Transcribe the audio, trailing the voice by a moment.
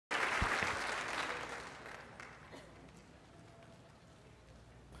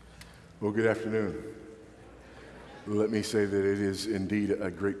Well, good afternoon. Let me say that it is indeed a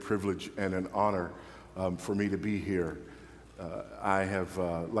great privilege and an honor for me to be here. I have,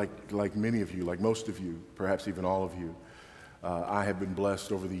 like many of you, like most of you, perhaps even all of you, I have been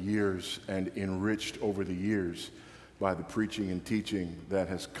blessed over the years and enriched over the years by the preaching and teaching that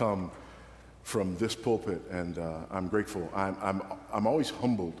has come from this pulpit, and I'm grateful. I'm always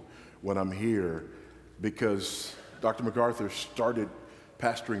humbled when I'm here because Dr. MacArthur started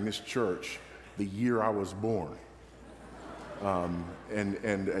pastoring this church the year I was born.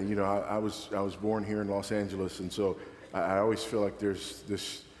 You know, I was born here in Los Angeles, and so I always feel like there's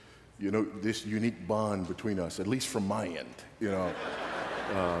this, you know, this unique bond between us, at least from my end, you know.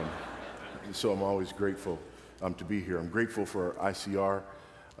 So I'm always grateful to be here. I'm grateful for ICR.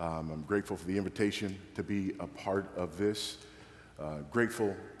 I'm grateful for the invitation to be a part of this.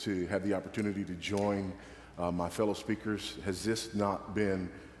 Grateful to have the opportunity to join my fellow speakers. Has this not been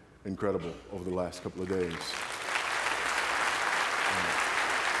incredible over the last couple of days?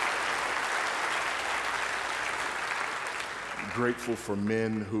 Grateful for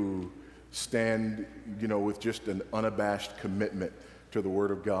men who stand, you know, with just an unabashed commitment to the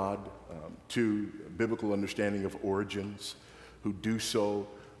Word of God, to biblical understanding of origins, who do so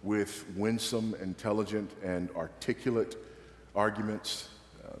with winsome, intelligent, and articulate arguments,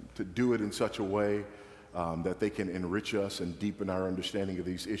 to do it in such a way that they can enrich us and deepen our understanding of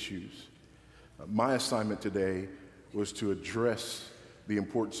these issues. My assignment today was to address the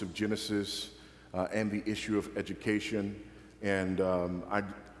importance of Genesis and the issue of education, and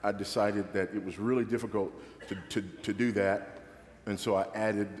I decided that it was really difficult to do that, and so I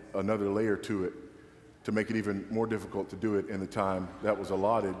added another layer to it to make it even more difficult to do it in the time that was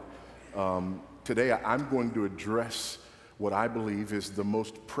allotted. Today I'm going to address what I believe is the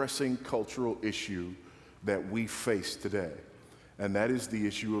most pressing cultural issue that we face today, and that is the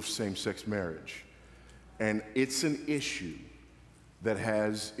issue of same-sex marriage. And it's an issue that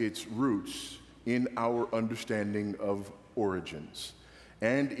has its roots in our understanding of origins,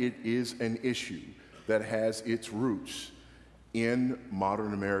 and it is an issue that has its roots in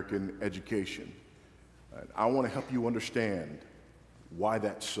modern American education. And I want to help you understand why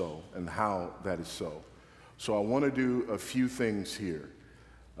that's so and how that is so. So I want to do a few things here.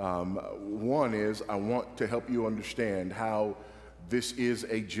 One is I want to help you understand how this is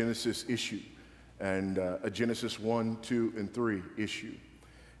a Genesis issue and a Genesis 1, 2, and 3 issue.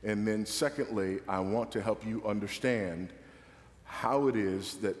 And then secondly, I want to help you understand how it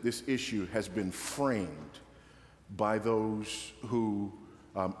is that this issue has been framed by those who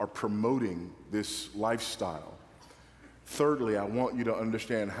are promoting this lifestyle. Thirdly, I want you to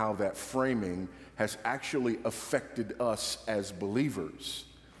understand how that framing has actually affected us as believers.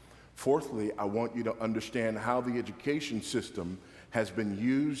 Fourthly, I want you to understand how the education system has been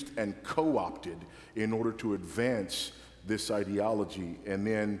used and co-opted in order to advance this ideology. And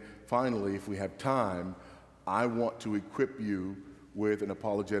then finally, if we have time, I want to equip you with an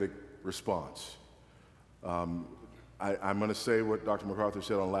apologetic response. I'm going to say what Dr. MacArthur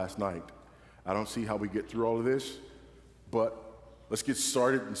said on last night. I don't see how we get through all of this, but let's get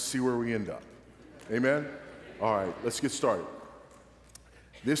started and see where we end up. Amen? All right, let's get started.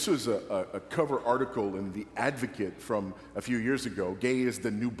 This was a cover article in The Advocate from a few years ago, Gay is the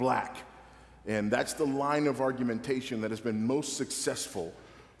New Black. And that's the line of argumentation that has been most successful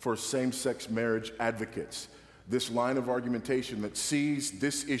for same-sex marriage advocates. This line of argumentation that sees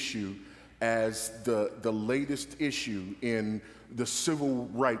this issue as the latest issue in the civil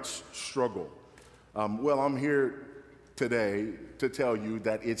rights struggle. Well, I'm here today to tell you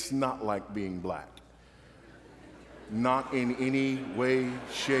that it's not like being black. Not in any way,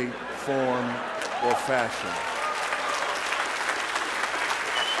 shape, form, or fashion.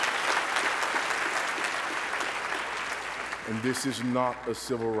 And this is not a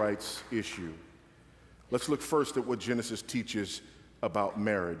civil rights issue. Let's look first at what Genesis teaches about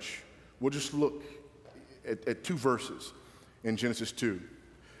marriage. We'll just look at two verses in Genesis 2.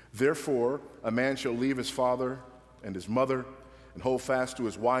 Therefore, a man shall leave his father and his mother and hold fast to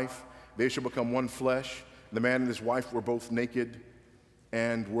his wife. They shall become one flesh. The man and his wife were both naked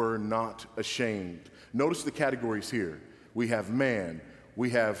and were not ashamed. Notice the categories here. We have man, we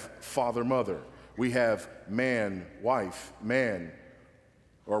have father, mother, we have man, wife, man,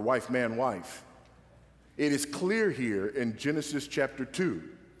 or wife, man, wife. It is clear here in Genesis chapter 2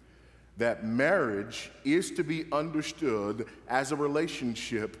 that marriage is to be understood as a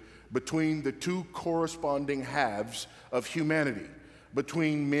relationship between the two corresponding halves of humanity,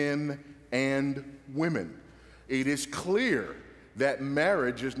 between men and women. It is clear that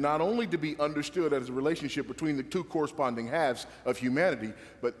marriage is not only to be understood as a relationship between the two corresponding halves of humanity,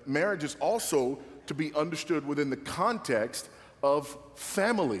 but marriage is also to be understood within the context of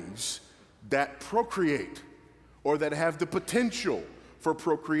families that procreate, or that have the potential for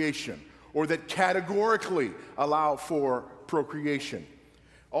procreation, or that categorically allow for procreation.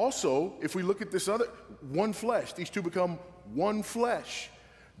 Also, if we look at this other, one flesh, these two become one flesh.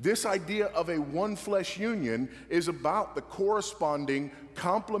 This idea of a one flesh union is about the corresponding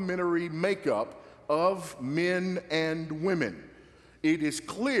complementary makeup of men and women. It is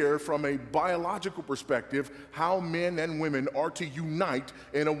clear from a biological perspective how men and women are to unite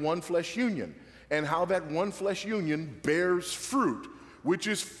in a one flesh union, and how that one flesh union bears fruit, which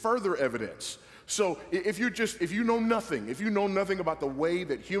is further evidence. So if you know nothing about the way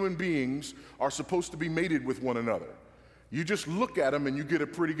that human beings are supposed to be mated with one another, you just look at them and you get a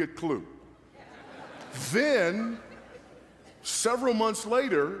pretty good clue. Then, several months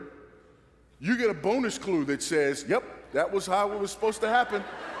later, you get a bonus clue that says, yep, that was how it was supposed to happen.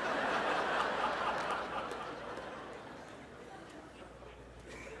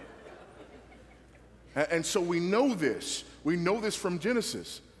 And so we know this. We know this from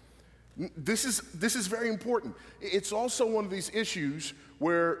Genesis. This is very important. It's also one of these issues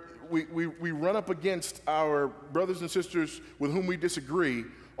where we run up against our brothers and sisters with whom we disagree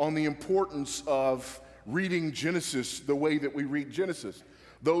on the importance of reading Genesis the way that we read Genesis.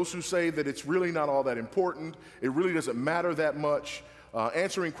 Those who say that it's really not all that important, it really doesn't matter that much,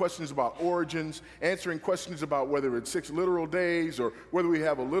 answering questions about origins, answering questions about whether it's 6 literal days or whether we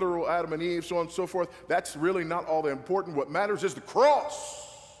have a literal Adam and Eve, so on and so forth. That's really not all that important. What matters is the cross.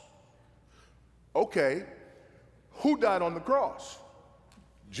 Okay, who died on the cross?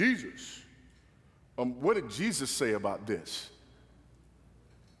 Jesus. What did Jesus say about this?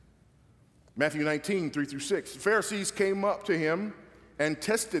 Matthew 19, 3-6. The Pharisees came up to him and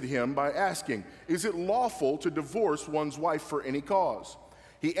tested him by asking, "Is it lawful to divorce one's wife for any cause?"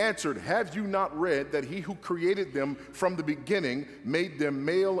 He answered, "Have you not read that he who created them from the beginning made them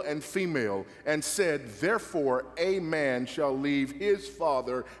male and female, and said, therefore a man shall leave his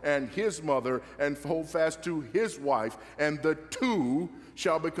father and his mother and hold fast to his wife, and the two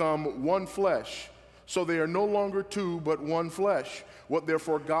shall become one flesh. So they are no longer two, but one flesh. What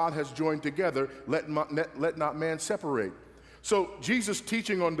therefore God has joined together, let not man separate." So Jesus'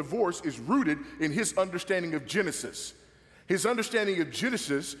 teaching on divorce is rooted in his understanding of Genesis. His understanding of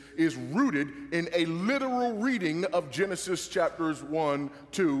Genesis is rooted in a literal reading of Genesis chapters 1,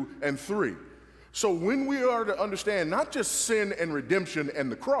 2, and 3. So when we are to understand not just sin and redemption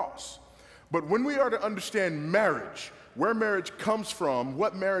and the cross, but when we are to understand marriage, where marriage comes from,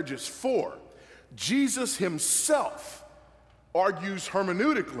 what marriage is for, Jesus himself argues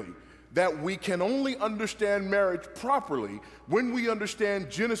hermeneutically that we can only understand marriage properly when we understand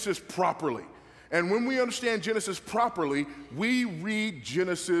Genesis properly. And when we understand Genesis properly, we read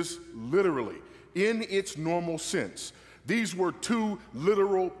Genesis literally, in its normal sense. These were two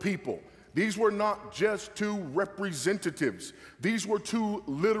literal people. These were not just two representatives. These were two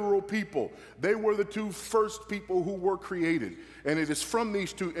literal people. They were the two first people who were created. And it is from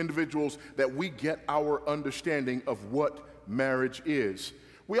these two individuals that we get our understanding of what marriage is.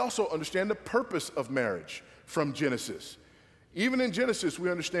 We also understand the purpose of marriage from Genesis. Even in Genesis, we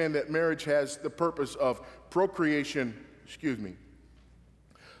understand that marriage has the purpose of procreation,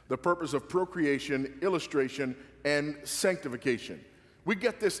 the purpose of procreation, illustration, and sanctification. We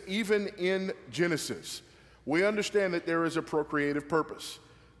get this even in Genesis. We understand that there is a procreative purpose.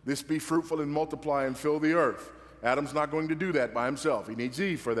 This be fruitful and multiply and fill the earth. Adam's not going to do that by himself. He needs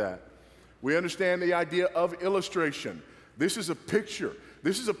Eve for that. We understand the idea of illustration. This is a picture.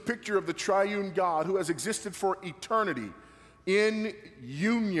 This is a picture of the triune God who has existed for eternity, in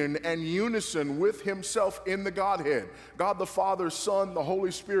union and unison with himself in the Godhead. God the Father, Son, the Holy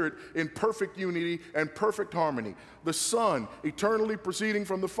Spirit in perfect unity and perfect harmony. The Son eternally proceeding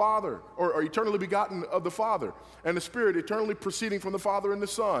from the Father, or eternally begotten of the Father, and the Spirit eternally proceeding from the Father and the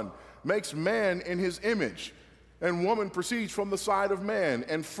Son, makes man in his image, and woman proceeds from the side of man,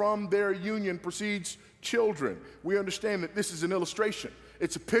 and from their union proceeds children. We understand that this is an illustration.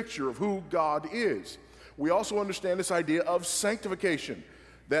 It's a picture of who God is. We also understand this idea of sanctification,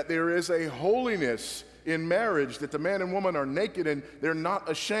 that there is a holiness in marriage, that the man and woman are naked and they're not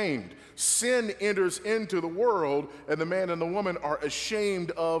ashamed. Sin enters into the world and the man and the woman are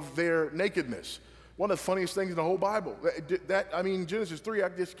ashamed of their nakedness. One of the funniest things in the whole Bible. Genesis 3, I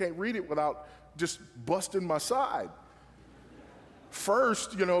just can't read it without just busting my side.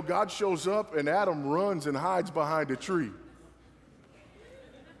 First, God shows up and Adam runs and hides behind a tree.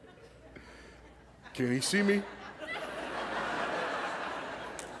 Can he see me?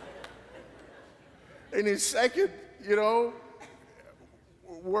 And then second, you know,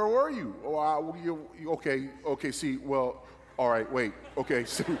 where were you? Oh, okay, see, well, all right, wait, okay,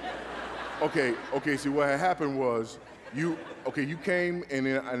 so, see, what had happened was, you came, and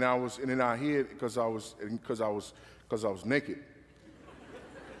then I hid because I was naked.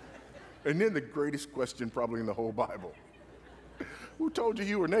 And then the greatest question probably in the whole Bible: who told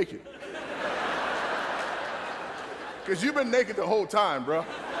you were naked? Because you've been naked the whole time, bro.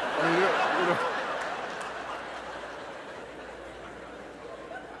 I mean, you know.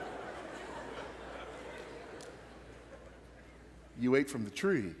 You ate from the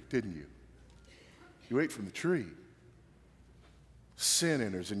tree, didn't you? You ate from the tree. Sin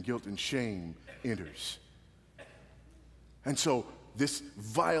enters and guilt and shame enters. And so this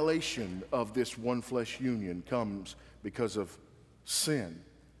violation of this one flesh union comes because of sin.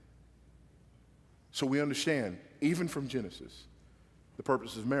 So we understand, even from Genesis, the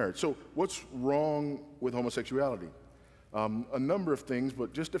purpose of marriage. So what's wrong with homosexuality? A number of things,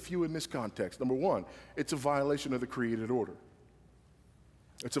 but just a few in this context. Number one, it's a violation of the created order.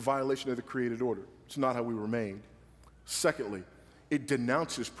 It's a violation of the created order. It's not how we were made. Secondly, it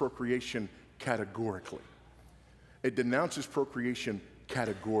denounces procreation categorically. It denounces procreation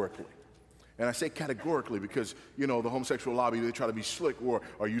categorically. And I say categorically because, you know, the homosexual lobby, they try to be slick. Or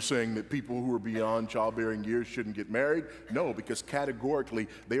are you saying that people who are beyond childbearing years shouldn't get married? No, because categorically,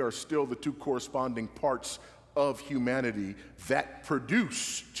 they are still the two corresponding parts of humanity that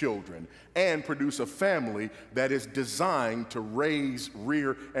produce children and produce a family that is designed to raise,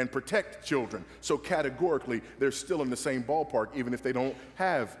 rear, and protect children. So categorically, they're still in the same ballpark, even if they don't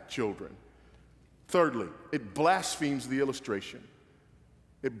have children. Thirdly, it blasphemes the illustration.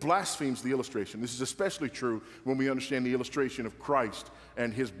 It blasphemes the illustration. This is especially true when we understand the illustration of Christ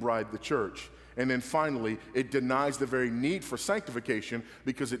and his bride, the church. And then finally, it denies the very need for sanctification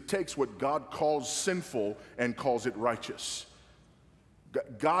because it takes what God calls sinful and calls it righteous.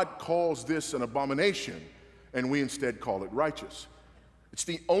 God calls this an abomination, and we instead call it righteous. It's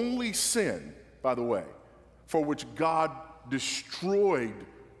the only sin, by the way, for which God destroyed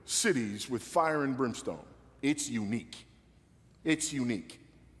cities with fire and brimstone. It's unique. It's unique.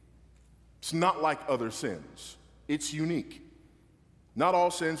 It's not like other sins. It's unique. Not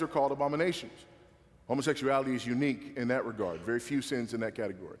all sins are called abominations. Homosexuality is unique in that regard. Very few sins in that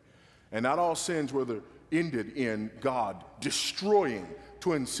category. And not all sins were ended in God destroying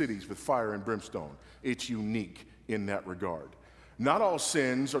twin cities with fire and brimstone. It's unique in that regard. Not all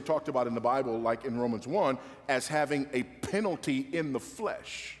sins are talked about in the Bible, like in Romans 1, as having a penalty in the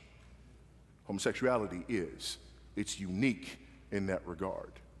flesh. Homosexuality is. It's unique in that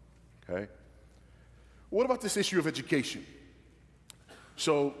regard. Okay? What about this issue of education?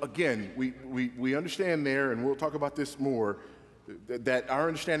 So again, we understand there, and we'll talk about this more, that our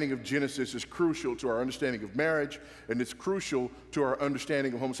understanding of Genesis is crucial to our understanding of marriage, and it's crucial to our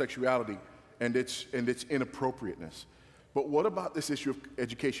understanding of homosexuality and its inappropriateness. But what about this issue of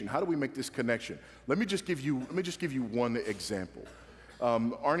education? How do we make this connection? Let me just give you one example.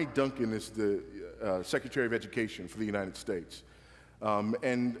 Arnie Duncan is the Secretary of Education for the United States.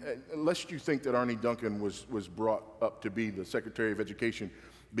 And lest you think that Arnie Duncan was brought up to be the Secretary of Education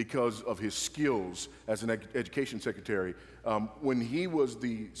because of his skills as an education secretary, when he was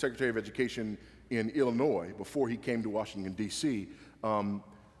the Secretary of Education in Illinois, before he came to Washington, D.C.,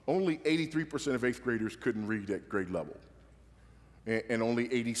 only 83% of eighth graders couldn't read at grade level. And only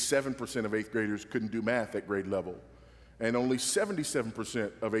 87% of eighth graders couldn't do math at grade level. And only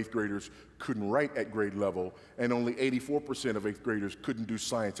 77% of eighth graders couldn't write at grade level, and only 84% of eighth graders couldn't do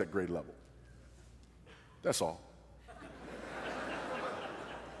science at grade level. That's all.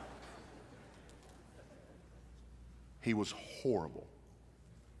 He was horrible,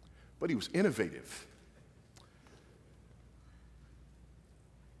 but he was innovative.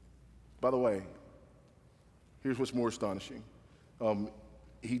 By the way, here's what's more astonishing.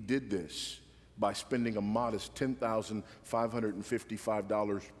 He did this by spending a modest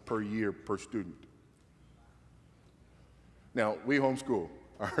 $10,555 per year per student. Now, we homeschool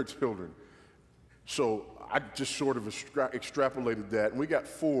our children, so I just sort of extrapolated that, and we got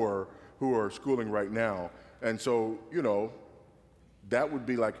 4 who are schooling right now, and so, you know, that would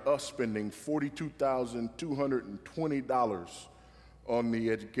be like us spending $42,220 on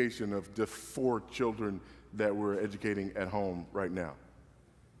the education of the 4 children that we're educating at home right now.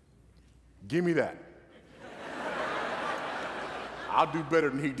 Give me that. I'll do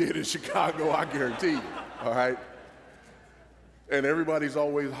better than he did in Chicago, I guarantee you, all right? And everybody's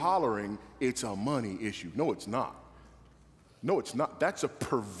always hollering, it's a money issue. No, it's not. No, it's not. That's a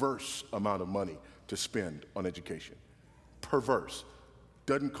perverse amount of money to spend on education. Perverse.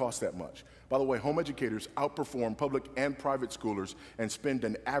 Doesn't cost that much. By the way, home educators outperform public and private schoolers and spend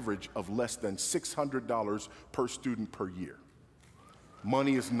an average of less than $600 per student per year.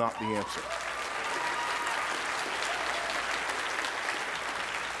 Money is not the answer.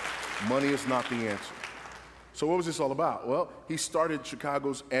 Money is not the answer. So what was this all about? Well, he started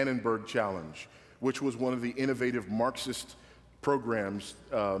Chicago's Annenberg Challenge, which was one of the innovative Marxist programs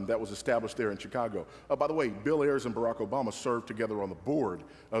that was established there in Chicago. By the way, Bill Ayers and Barack Obama served together on the board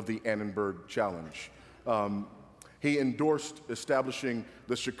of the Annenberg Challenge. He endorsed establishing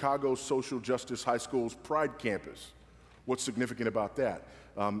the Chicago Social Justice High School's Pride Campus. What's significant about that?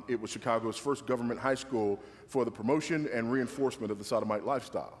 It was Chicago's first government high school for the promotion and reinforcement of the sodomite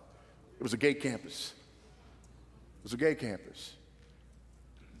lifestyle. It was a gay campus. It was a gay campus.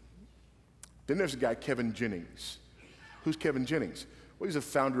 Then there's a guy, Kevin Jennings. Who's Kevin Jennings? Well, he's a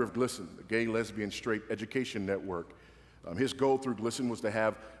founder of GLSEN, the Gay, Lesbian, Straight Education Network. His goal through GLSEN was to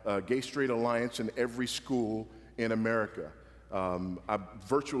have a gay-straight alliance in every school in America.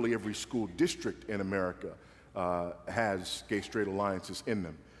 Virtually every school district in America has gay-straight alliances in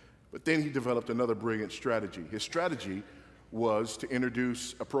them. But then he developed another brilliant strategy. His strategy was to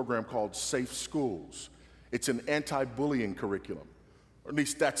introduce a program called Safe Schools. It's an anti-bullying curriculum, or at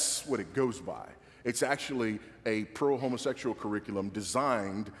least that's what it goes by. It's actually a pro-homosexual curriculum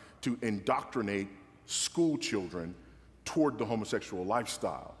designed to indoctrinate school children toward the homosexual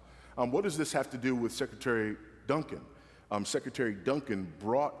lifestyle. What does this have to do with Secretary Duncan? Secretary Duncan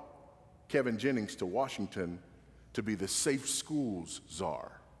brought Kevin Jennings to Washington to be the Safe Schools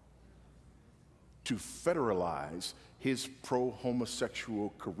czar, to federalize his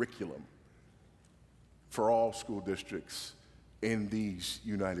pro-homosexual curriculum for all school districts in these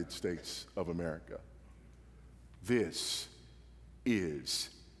United States of America. This is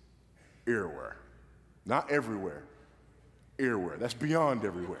earware. Not everywhere, earware. That's beyond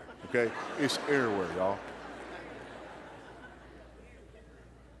everywhere, okay? It's earware, y'all.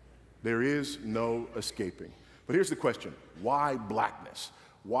 There is no escaping. But here's the question: why blackness?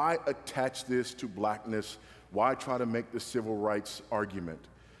 Why attach this to blackness? Why try to make the civil rights argument?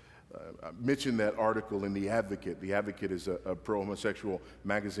 I mentioned that article in The Advocate. The Advocate is a pro-homosexual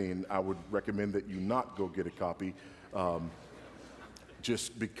magazine. I would recommend that you not go get a copy,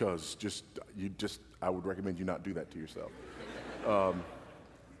 just because. I would recommend you not do that to yourself.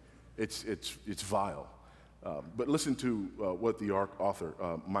 It's vile. But listen to what the author,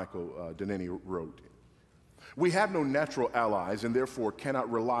 Michael Deneny, wrote. We have no natural allies and therefore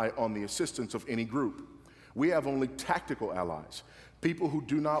cannot rely on the assistance of any group. We have only tactical allies, people who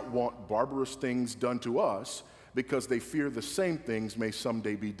do not want barbarous things done to us because they fear the same things may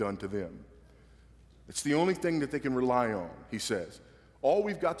someday be done to them. It's the only thing that they can rely on, he says. All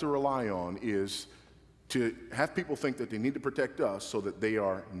we've got to rely on is to have people think that they need to protect us so that they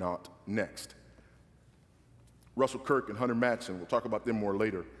are not next. Russell Kirk and Hunter Madsen, we'll talk about them more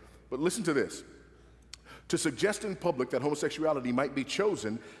later. But listen to this. To suggest in public that homosexuality might be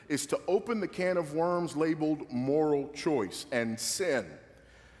chosen is to open the can of worms labeled moral choice and sin,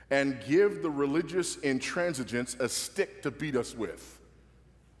 and give the religious intransigents a stick to beat us with.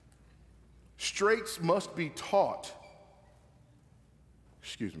 Straights must be taught,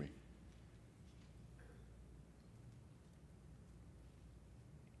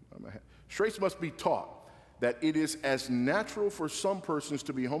 straights must be taught that it is as natural for some persons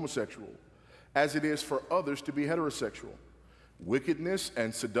to be homosexual as it is for others to be heterosexual. Wickedness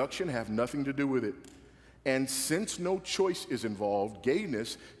and seduction have nothing to do with it. And since no choice is involved,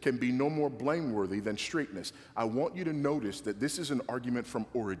 gayness can be no more blameworthy than straightness. I want you to notice that this is an argument from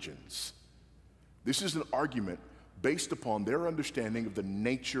Origins. This is an argument based upon their understanding of the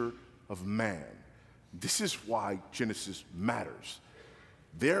nature of man. This is why Genesis matters.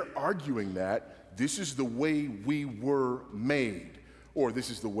 They're arguing that this is the way we were made, or this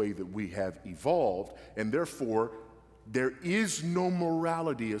is the way that we have evolved, and therefore there is no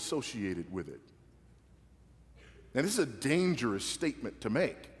morality associated with it. Now, this is a dangerous statement to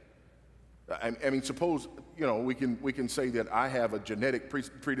make. I mean, suppose, we can say that I have a genetic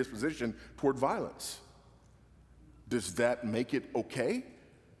predisposition toward violence. Does that make it okay?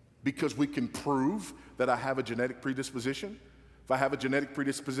 Because we can prove that I have a genetic predisposition? If I have a genetic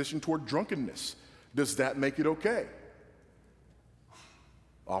predisposition toward drunkenness, does that make it okay?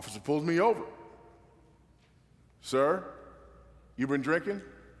 Officer pulls me over. Sir, you been drinking?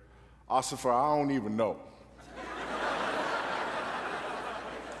 Officer, I don't even know.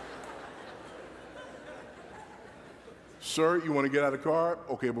 Sir, you want to get out of the car?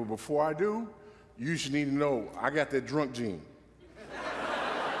 Okay, but before I do, you should need to know I got that drunk gene.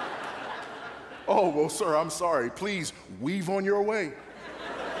 Oh, well, sir, I'm sorry. Please weave on your way.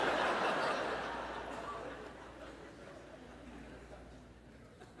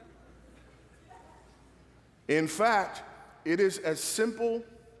 In fact, it is as simple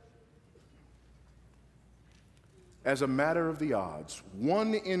as a matter of the odds,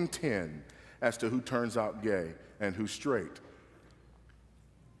 1 in 10 as to who turns out gay and who's straight.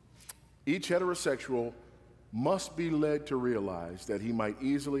 Each heterosexual must be led to realize that he might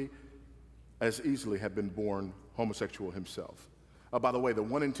as easily have been born homosexual himself. By the way, the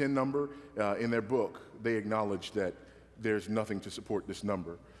 1 in 10 number, in their book, they acknowledge that there's nothing to support this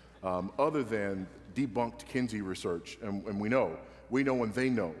number other than debunked Kinsey research, and we know and they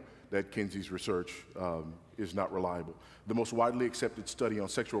know that Kinsey's research is not reliable. The most widely accepted study on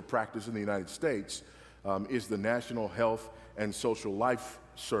sexual practice in the United States is the National Health and Social Life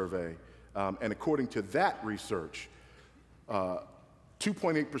Survey, and according to that research,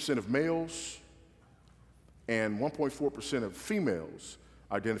 2.8% of males and 1.4% of females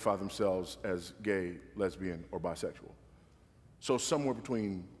identify themselves as gay, lesbian, or bisexual. So somewhere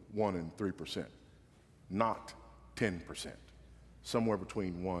between 1 and 3%, not 10%, somewhere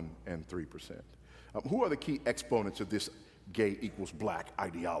between 1 and 3%. Who are the key exponents of this gay equals black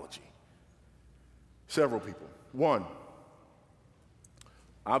ideology? Several people. One,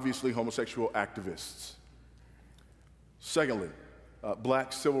 obviously homosexual activists. Secondly,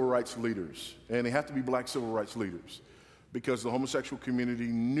 black civil rights leaders, and they have to be black civil rights leaders because the homosexual community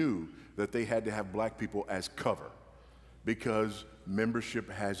knew that they had to have black people as cover because membership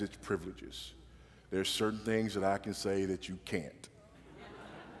has its privileges. There's certain things that I can say that you can't.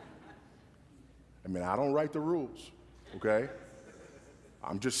 I mean, I don't write the rules, okay?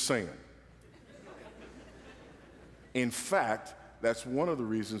 I'm just saying. In fact, that's one of the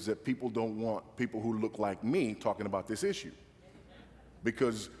reasons that people don't want people who look like me talking about this issue.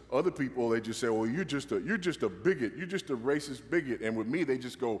 Because other people, they just say, well, you're just a bigot, you're just a racist bigot. And with me, they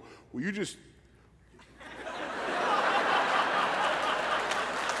just go, well, you just...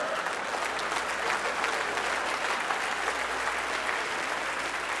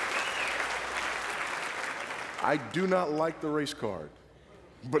 I do not like the race card,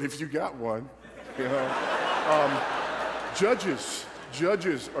 but if you got one, you know. Judges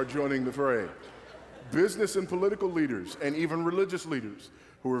are joining the fray. Business and political leaders, and even religious leaders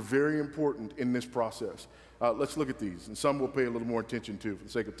who are very important in this process. Let's look at these, and some we'll pay a little more attention to for the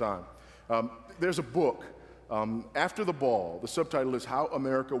sake of time. There's a book, After the Ball. The subtitle is How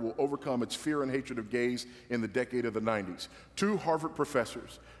America Will Overcome Its Fear and Hatred of Gays in the Decade of the 90s. Two Harvard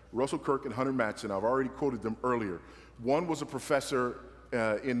professors, Russell Kirk and Hunter Mattson, I've already quoted them earlier. One was a professor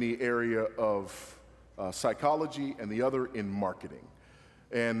in the area of psychology and the other in marketing.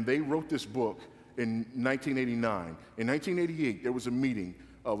 And they wrote this book in 1989. In 1988, there was a meeting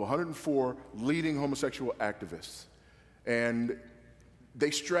of 104 leading homosexual activists. And they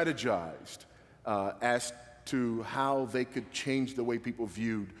strategized as to how they could change the way people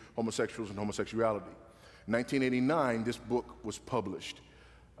viewed homosexuals and homosexuality. In 1989, this book was published.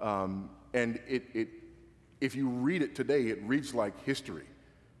 And if you read it today, it reads like history.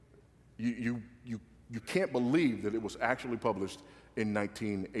 You can't believe that it was actually published in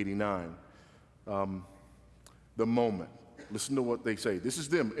 1989. The moment. Listen to what they say. This is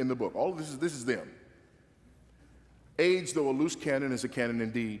them in the book. All of this is them. AIDS, though a loose cannon, is a cannon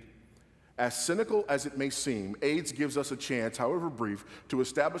indeed. As cynical as it may seem, AIDS gives us a chance, however brief, to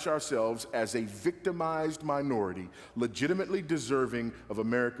establish ourselves as a victimized minority, legitimately deserving of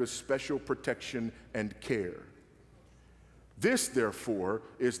America's special protection and care. This, therefore,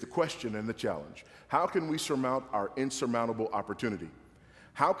 is the question and the challenge. How can we surmount our insurmountable opportunity?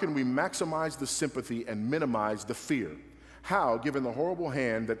 How can we maximize the sympathy and minimize the fear? How, given the horrible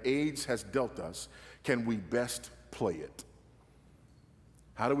hand that AIDS has dealt us, can we best play it?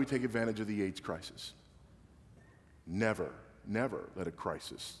 How do we take advantage of the AIDS crisis? Never, never let a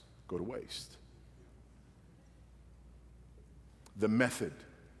crisis go to waste. The method.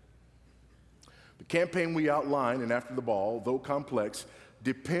 The campaign we outline in After the Ball, though complex,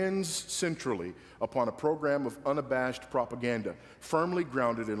 depends centrally upon a program of unabashed propaganda, firmly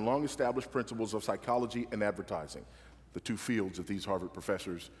grounded in long-established principles of psychology and advertising, the two fields of these Harvard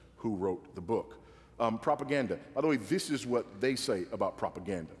professors who wrote the book. Propaganda. By the way, this is what they say about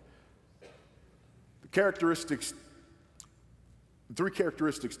propaganda. Three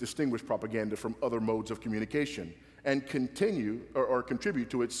characteristics distinguish propaganda from other modes of communication and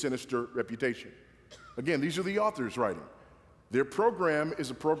contribute to its sinister reputation. Again, these are the authors writing. Their program is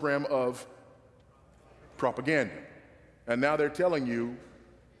a program of propaganda. And now they're telling you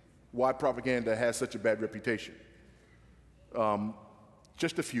why propaganda has such a bad reputation.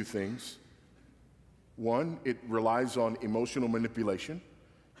 Just a few things. One, it relies on emotional manipulation.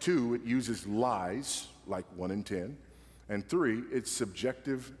 Two, it uses lies, like 1 in 10. And three, it's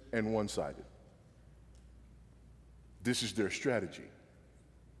subjective and one-sided. This is their strategy.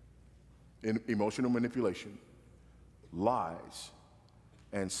 In emotional manipulation, lies,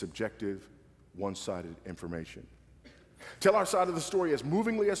 and subjective, one-sided information. Tell our side of the story as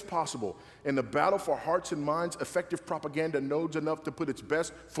movingly as possible. In the battle for hearts and minds, effective propaganda knows enough to put its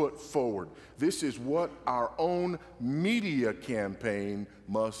best foot forward. This is what our own media campaign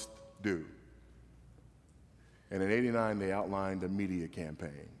must do. And in '89, they outlined a media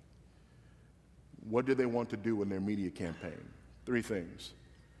campaign. What do they want to do in their media campaign? 3 things: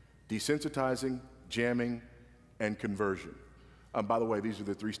 desensitizing, jamming, and conversion. By the way, these are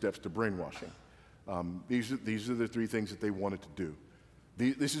the 3 steps to brainwashing. These are the 3 things that they wanted to do.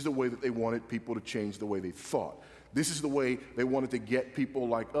 This is the way that they wanted people to change the way they thought. This is the way they wanted to get people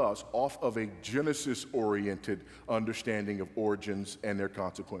like us off of a Genesis-oriented understanding of origins and their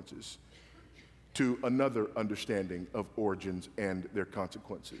consequences to another understanding of origins and their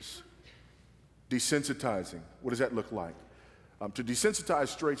consequences. Desensitizing, what does that look like? To desensitize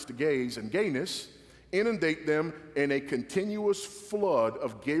straights to gays and gayness, inundate them in a continuous flood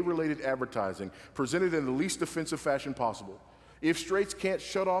of gay-related advertising presented in the least offensive fashion possible. If straights can't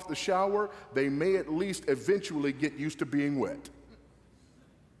shut off the shower, they may at least eventually get used to being wet.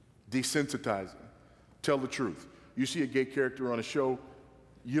 Desensitizing. Tell the truth. You see a gay character on a show,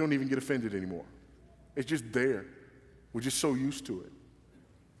 you don't even get offended anymore. It's just there. We're just so used to it.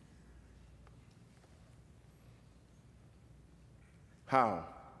 How?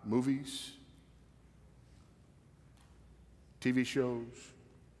 Movies, TV shows,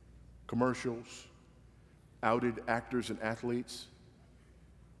 commercials, outed actors and athletes.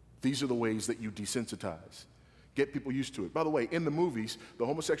 These are the ways that you desensitize. Get people used to it. By the way, in the movies, the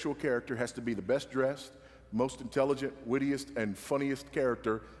homosexual character has to be the best dressed, most intelligent, wittiest, and funniest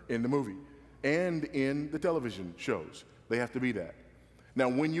character in the movie. And in the television shows, they have to be that. Now,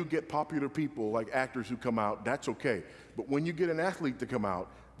 when you get popular people like actors who come out, that's okay. But when you get an athlete to come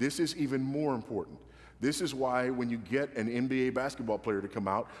out, this is even more important. This is why when you get an NBA basketball player to come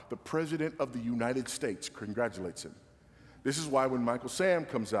out, the President of the United States congratulates him. This is why when Michael Sam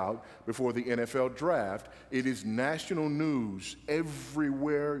comes out before the NFL draft, it is national news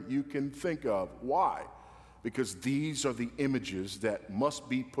everywhere you can think of. Why? Because these are the images that must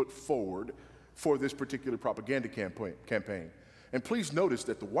be put forward for this particular propaganda campaign. And please notice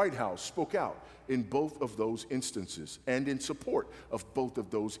that the White House spoke out in both of those instances and in support of both of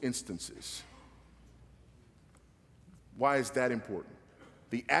those instances. Why is that important?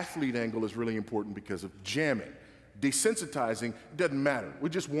 The athlete angle is really important because of jamming. Desensitizing doesn't matter. We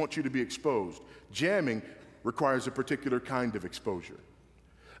just want you to be exposed. Jamming requires a particular kind of exposure.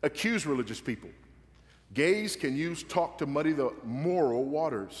 Accuse religious people. Gays can use talk to muddy the moral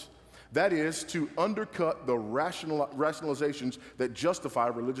waters. That is, to undercut the rationalizations that justify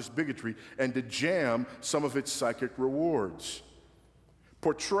religious bigotry and to jam some of its psychic rewards.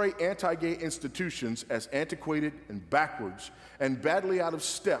 Portray anti-gay institutions as antiquated and backwards and badly out of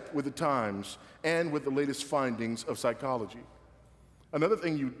step with the times and with the latest findings of psychology. Another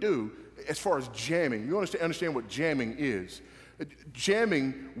thing you do, as far as jamming, you understand what jamming is.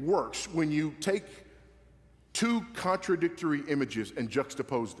 Jamming works when you take 2 contradictory images and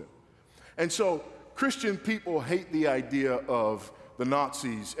juxtapose them. And so Christian people hate the idea of the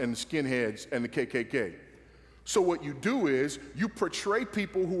Nazis and the skinheads and the KKK. So what you do is you portray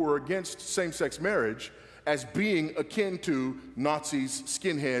people who are against same-sex marriage as being akin to Nazis,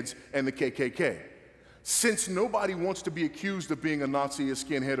 skinheads, and the KKK. Since nobody wants to be accused of being a Nazi, a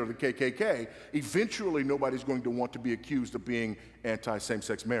skinhead, or the KKK, eventually nobody's going to want to be accused of being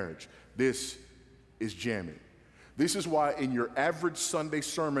anti-same-sex marriage. This is jamming. This is why in your average Sunday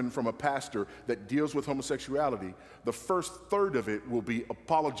sermon from a pastor that deals with homosexuality, the first third of it will be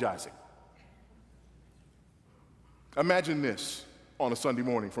apologizing. Imagine this on a Sunday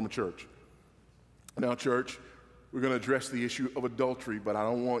morning from a church. Now, church, we're going to address the issue of adultery, but I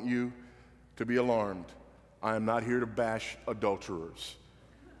don't want you to be alarmed. I am not here to bash adulterers.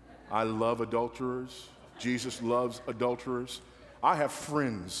 I love adulterers. Jesus loves adulterers. I have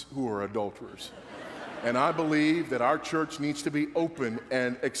friends who are adulterers. And I believe that our church needs to be open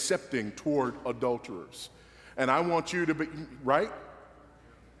and accepting toward adulterers. And I want you to be, right?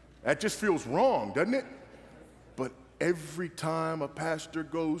 That just feels wrong, doesn't it? But every time a pastor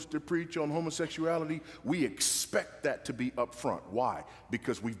goes to preach on homosexuality, we expect that to be up front. Why?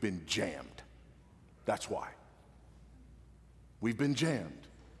 Because we've been jammed. That's why. We've been jammed.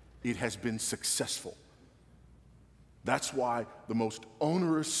 It has been successful. That's why the most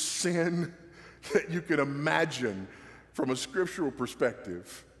onerous sin that you can imagine from a scriptural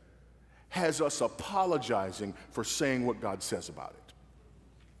perspective has us apologizing for saying what God says about it.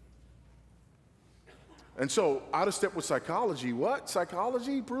 And so, out of step with psychology. What?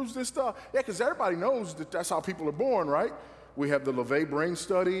 Psychology proves this stuff? Yeah, because everybody knows that that's how people are born, right? We have the LeVay brain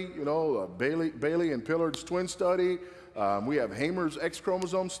study, Bailey and Pillard's twin study. We have Hamer's X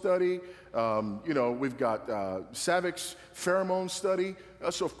chromosome study. We've got Savik's pheromone study.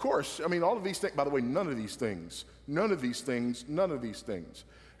 So, of course, I mean, all of these things, by the way, none of these things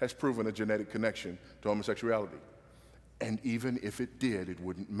has proven a genetic connection to homosexuality. And even if it did, it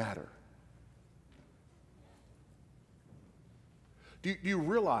wouldn't matter. Do you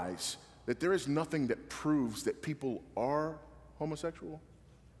realize that there is nothing that proves that people are homosexual?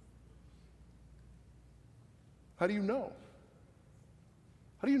 How do you know?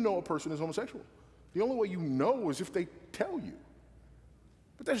 How do you know a person is homosexual? The only way you know is if they tell you.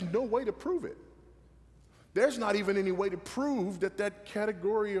 But there's no way to prove it. There's not even any way to prove that that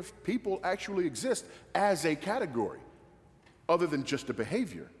category of people actually exists as a category, other than just a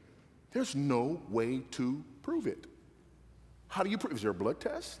behavior. There's no way to prove it. How do you prove it? Is there a blood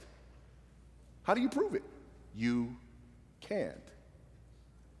test? How do you prove it? You can't.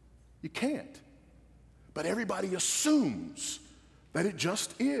 You can't. But everybody assumes that it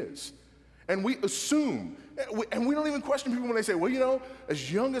just is. And we assume, and we don't even question people when they say, well,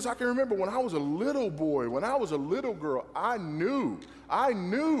 as young as I can remember, when I was a little boy, when I was a little girl, I knew.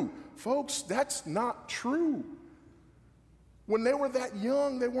 Folks, that's not true. When they were that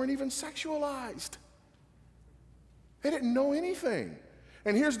young, they weren't even sexualized. They didn't know anything.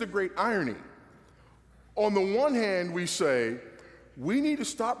 And here's the great irony. On the one hand, we say, we need to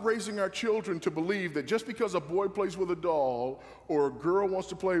stop raising our children to believe that just because a boy plays with a doll or a girl wants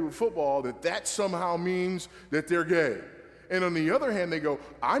to play with football, that somehow means that they're gay. And on the other hand, they go,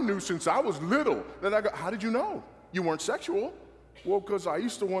 I knew since I was little. Then I go, how did you know? You weren't sexual. Well, because I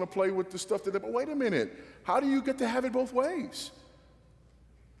used to want to play with the stuff but wait a minute. How do you get to have it both ways?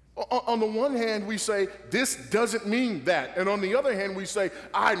 On the one hand, we say, this doesn't mean that. And on the other hand, we say,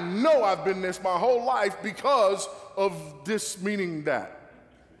 I know I've been this my whole life because of this meaning that.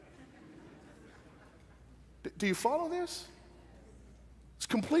 Do you follow this? It's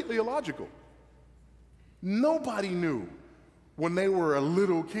completely illogical. Nobody knew when they were a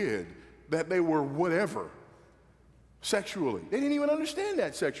little kid that they were whatever sexually. They didn't even understand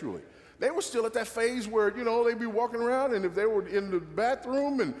that sexually. They were still at that phase where, they'd be walking around, and if they were in the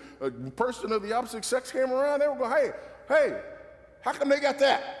bathroom and a person of the opposite sex came around, they would go, hey, how come they got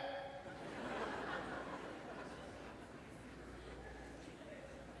that?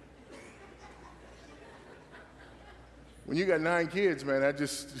 When you got 9 kids, man, that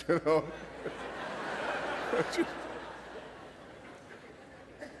just,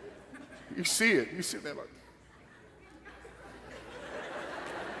 you see it. You sit there like,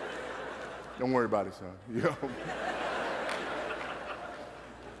 don't worry about it, son.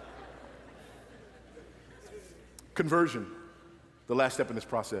 Conversion, the last step in this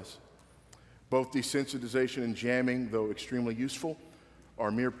process. Both desensitization and jamming, though extremely useful, are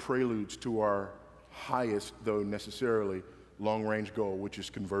mere preludes to our highest, though necessarily, long-range goal, which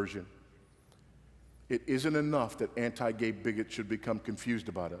is conversion. It isn't enough that anti-gay bigots should become confused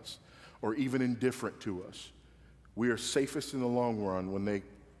about us or even indifferent to us. We are safest in the long run when we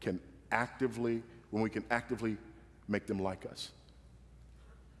can actively make them like us.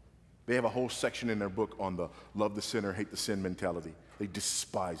 They have a whole section in their book on the love the sinner, hate the sin mentality. They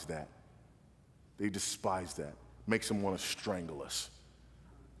despise that. Makes them want to strangle us.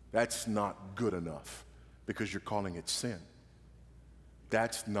 That's not good enough because you're calling it sin.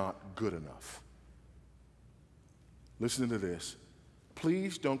 That's not good enough. Listen to this.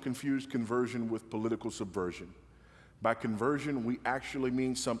 Please don't confuse conversion with political subversion. By conversion, we actually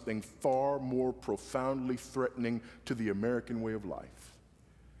mean something far more profoundly threatening to the American way of life,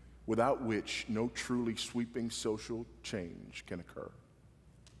 without which no truly sweeping social change can occur.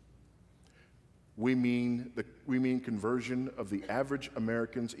 We mean conversion of the average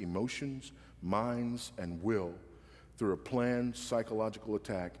American's emotions, minds, and will through a planned psychological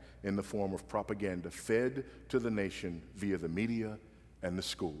attack in the form of propaganda fed to the nation via the media and the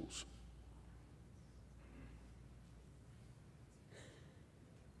schools.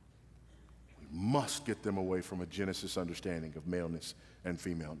 Must get them away from a Genesis understanding of maleness and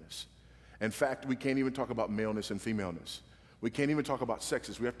femaleness. In fact, we can't even talk about maleness and femaleness. We can't even talk about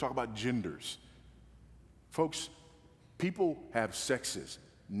sexes. We have to talk about genders. Folks, people have sexes.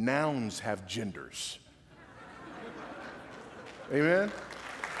 Nouns have genders. Amen?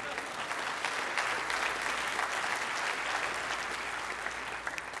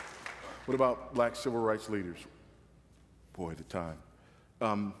 What about black civil rights leaders? Boy, at the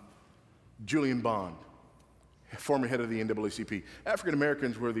time. Julian Bond, former head of the NAACP. African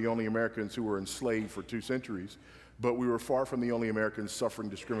Americans were the only Americans who were enslaved for 2 centuries, but we were far from the only Americans suffering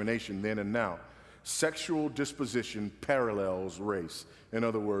discrimination then and now. Sexual disposition parallels race. In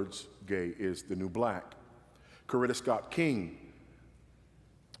other words, gay is the new black. Coretta Scott King,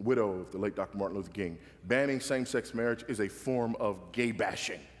 widow of the late Dr. Martin Luther King, banning same-sex marriage is a form of gay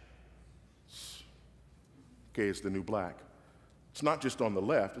bashing. Gay is the new black. It's not just on the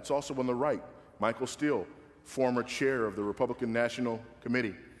left, it's also on the right. Michael Steele, former chair of the Republican National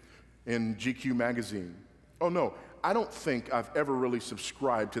Committee, in GQ magazine. Oh no, I don't think I've ever really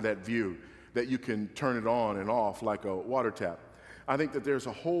subscribed to that view that you can turn it on and off like a water tap. I think that there's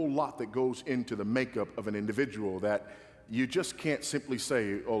a whole lot that goes into the makeup of an individual that you just can't simply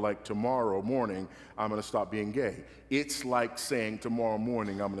say, oh, like tomorrow morning, I'm gonna stop being gay. It's like saying tomorrow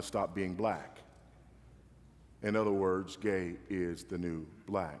morning, I'm gonna stop being black. In other words, gay is the new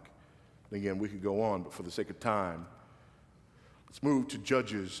black. Again, we could go on, but for the sake of time, let's move to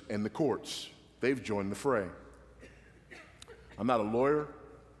judges and the courts. They've joined the fray. I'm not a lawyer.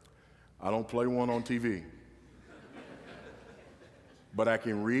 I don't play one on TV. But I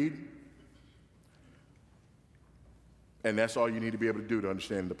can read, and that's all you need to be able to do to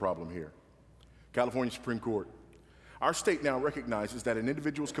understand the problem here. California Supreme Court. Our state now recognizes that an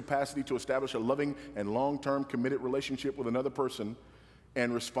individual's capacity to establish a loving and long-term committed relationship with another person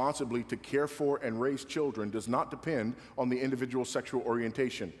and responsibly to care for and raise children does not depend on the individual's sexual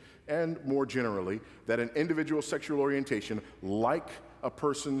orientation, and more generally, that an individual's sexual orientation, like a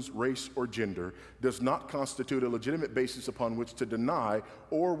person's race or gender, does not constitute a legitimate basis upon which to deny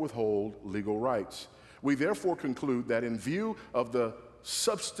or withhold legal rights. We therefore conclude that in view of the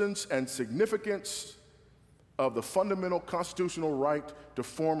substance and significance of the fundamental constitutional right to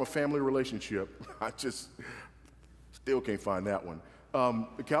form a family relationship, I just still can't find that one.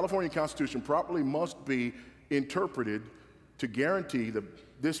 The California Constitution properly must be interpreted to guarantee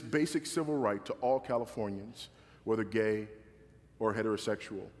this basic civil right to all Californians, whether gay or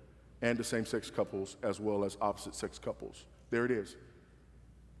heterosexual, and to same-sex couples as well as opposite-sex couples. There it is.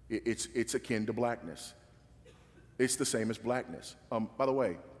 It's akin to blackness. It's the same as blackness. By the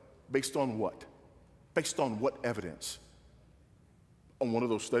way, based on what? Based on what evidence? On one of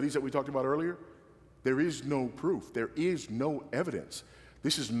those studies that we talked about earlier? There is no proof. There is no evidence.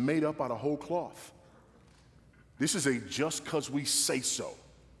 This is made up out of whole cloth. This is a just because we say so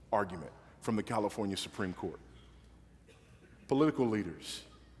argument from the California Supreme Court. Political leaders.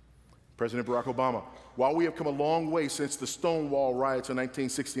 President Barack Obama, while we have come a long way since the Stonewall riots in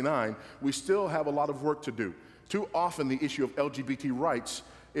 1969, we still have a lot of work to do. Too often the issue of LGBT rights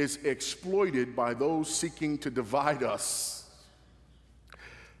is exploited by those seeking to divide us.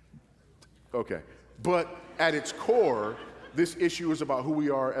 Okay, but at its core, this issue is about who we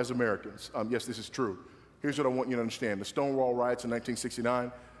are as Americans. Yes, this is true. Here's what I want you to understand. The Stonewall riots in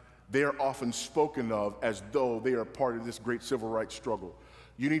 1969, they are often spoken of as though they are part of this great civil rights struggle.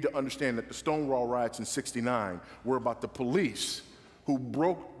 You need to understand that the Stonewall riots in '69 were about the police who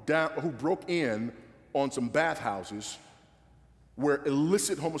broke in on some bathhouses where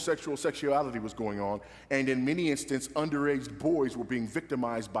illicit homosexual sexuality was going on, and in many instances, underage boys were being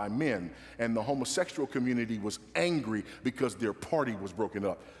victimized by men, and the homosexual community was angry because their party was broken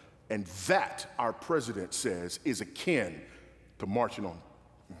up. And that, our president says, is akin to marching on.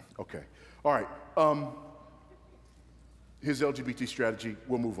 Okay, all right. His LGBT strategy,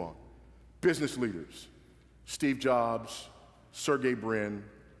 we'll move on. Business leaders, Steve Jobs, Sergey Brin,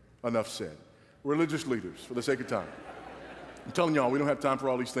 enough said. Religious leaders, for the sake of time. I'm telling y'all, we don't have time for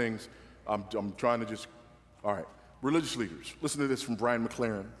all these things. I'm trying to just, all right. Religious leaders, listen to this from Brian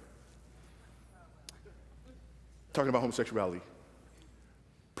McLaren, talking about homosexuality.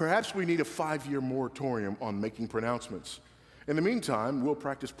 Perhaps we need a 5-year moratorium on making pronouncements. In the meantime, we'll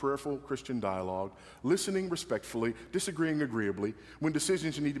practice prayerful Christian dialogue, listening respectfully, disagreeing agreeably. When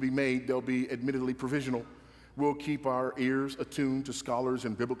decisions need to be made, they'll be admittedly provisional. We'll keep our ears attuned to scholars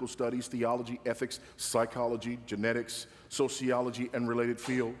in biblical studies, theology, ethics, psychology, genetics, sociology, and related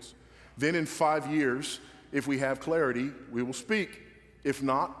fields. Then in 5 years, if we have clarity, we will speak. If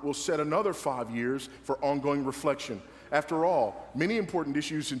not, we'll set another 5 years for ongoing reflection. After all, many important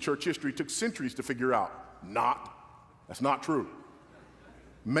issues in church history took centuries to figure out. That's not true.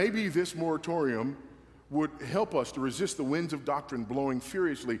 Maybe this moratorium would help us to resist the winds of doctrine blowing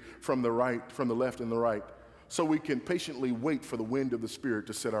furiously from the left and the right, so we can patiently wait for the wind of the Spirit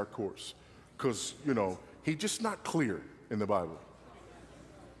to set our course. Because, you know, he's just not clear in the Bible.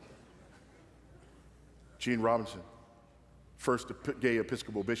 Gene Robinson, first gay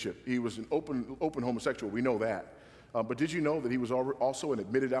Episcopal bishop. He was an open homosexual, we know that. But did you know that he was also an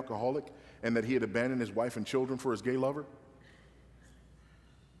admitted alcoholic and that he had abandoned his wife and children for his gay lover?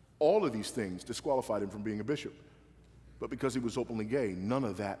 All of these things disqualified him from being a bishop. But because he was openly gay, none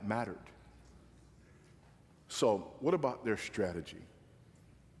of that mattered. So what about their strategy?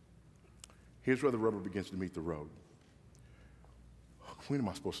 Here's where the rubber begins to meet the road. When am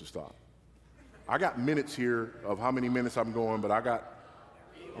I supposed to stop? I got minutes here of how many minutes I'm going, but I got,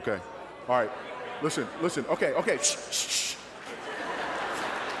 okay. All right, listen, okay, shh.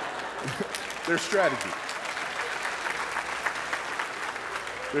 Their strategy.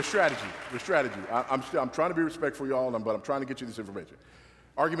 I'm trying to be respectful, y'all, but I'm trying to get you this information.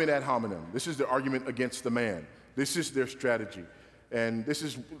 Argument ad hominem. This is the argument against the man. This is their strategy. And this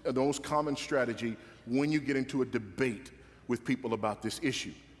is the most common strategy when you get into a debate with people about this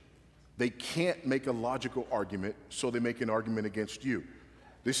issue. They can't make a logical argument, so they make an argument against you.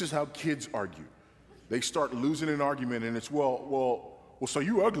 This is how kids argue. They start losing an argument, and it's, well, so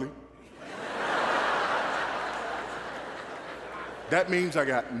you ugly. That means I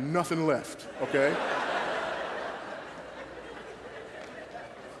got nothing left, okay?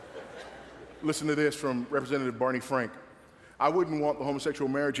 Listen to this from Representative Barney Frank. I wouldn't want the homosexual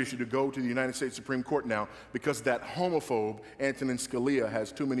marriage issue to go to the United States Supreme Court now because that homophobe, Antonin Scalia,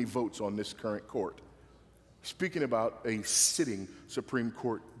 has too many votes on this current court. Speaking about a sitting Supreme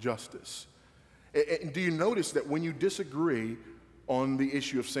Court justice. And do you notice that when you disagree on the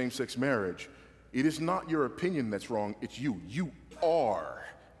issue of same-sex marriage, it is not your opinion that's wrong, it's you. You are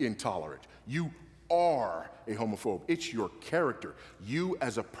intolerant. You are a homophobe. It's your character. You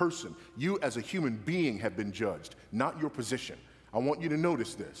as a person, you as a human being have been judged, not your position. I want you to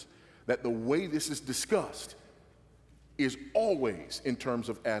notice this, that the way this is discussed is always in terms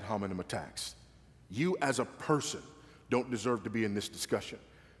of ad hominem attacks. You as a person don't deserve to be in this discussion.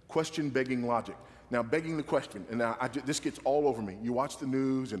 Question begging logic. Now, begging the question, and now this gets all over me. You watch the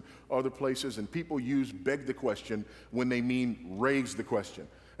news and other places, and people use beg the question when they mean raise the question.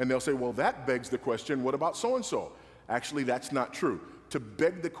 And they'll say, well, that begs the question, what about so-and-so? Actually, that's not true. To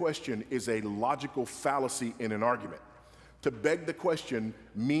beg the question is a logical fallacy in an argument. To beg the question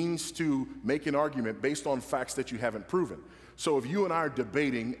means to make an argument based on facts that you haven't proven. So if you and I are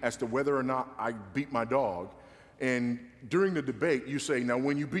debating as to whether or not I beat my dog, and during the debate, you say, now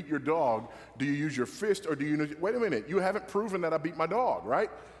when you beat your dog, do you use your fist or do you, wait a minute, you haven't proven that I beat my dog,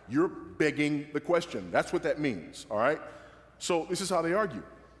 right? You're begging the question. That's what that means, all right? So this is how they argue.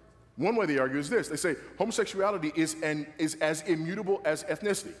 One way they argue is this. They say homosexuality is as immutable as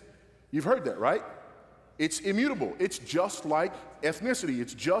ethnicity. You've heard that, right? It's immutable. It's just like ethnicity.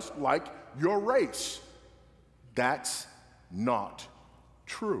 It's just like your race. That's not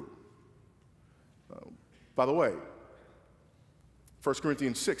true. By the way, 1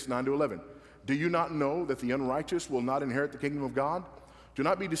 Corinthians 6, 9-11. Do you not know that the unrighteous will not inherit the kingdom of God? Do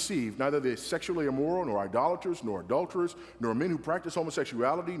not be deceived. Neither the sexually immoral, nor idolaters, nor adulterers, nor men who practice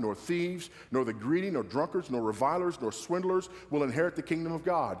homosexuality, nor thieves, nor the greedy, nor drunkards, nor revilers, nor swindlers will inherit the kingdom of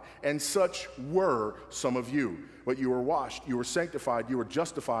God. And such were some of you. But you were washed, you were sanctified, you were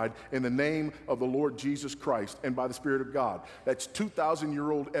justified in the name of the Lord Jesus Christ and by the Spirit of God. That's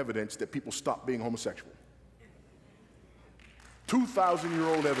 2,000-year-old evidence that people stopped being homosexual.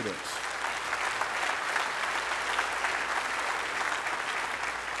 2,000-year-old evidence.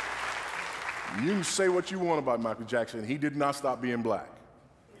 You can say what you want about Michael Jackson. He did not stop being black.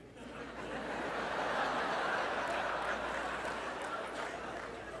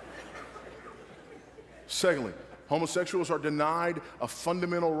 Secondly, homosexuals are denied a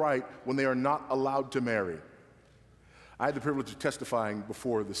fundamental right when they are not allowed to marry. I had the privilege of testifying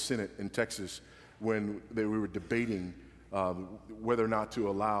before the Senate in Texas when we were debating whether or not to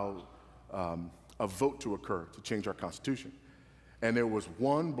allow a vote to occur to change our Constitution. And there was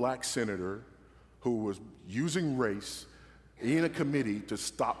one black senator who was using race in a committee to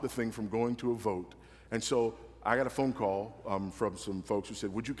stop the thing from going to a vote. And so I got a phone call from some folks who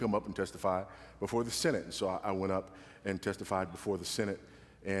said, would you come up and testify before the Senate? And so I went up and testified before the Senate.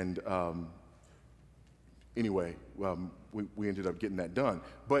 And anyway, we ended up getting that done.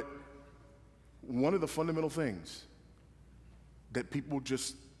 But one of the fundamental things that people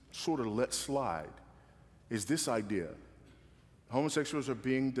just sort of let slide is this idea. Homosexuals are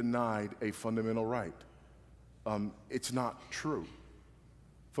being denied a fundamental right. It's not true.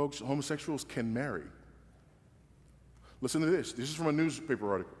 Folks, homosexuals can marry. Listen to this. This is from a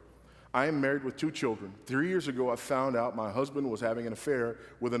newspaper article. I am married with 2 children. 3 years ago, I found out my husband was having an affair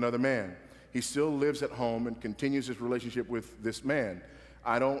with another man. He still lives at home and continues his relationship with this man.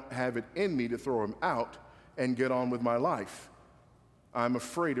 I don't have it in me to throw him out and get on with my life. I'm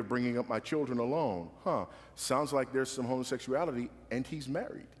afraid of bringing up my children alone. Sounds like there's some homosexuality, and he's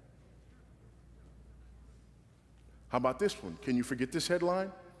married. How about this one? Can you forget this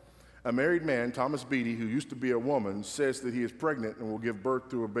headline? A married man, Thomas Beatty, who used to be a woman, says that he is pregnant and will give birth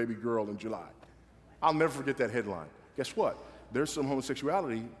to a baby girl in July. I'll never forget that headline. Guess what? There's some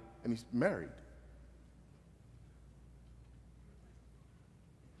homosexuality, and he's married.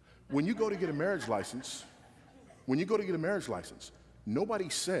 When you go to get a marriage license, nobody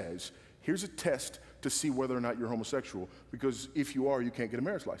says, here's a test to see whether or not you're homosexual, because if you are, you can't get a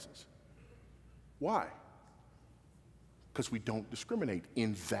marriage license. Why? Because we don't discriminate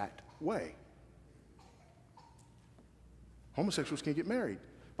in that way. Homosexuals can't get married.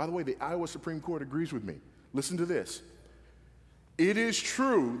 By the way, the Iowa Supreme Court agrees with me. Listen to this. It is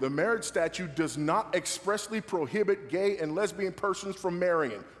true the marriage statute does not expressly prohibit gay and lesbian persons from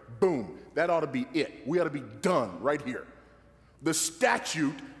marrying. Boom. That ought to be it. We ought to be done right here. The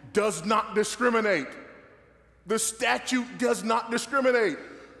statute does not discriminate. The statute does not discriminate.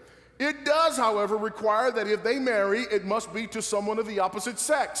 It does, however, require that if they marry, it must be to someone of the opposite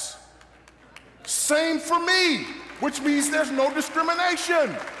sex. Same for me, which means there's no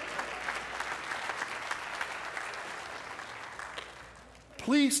discrimination.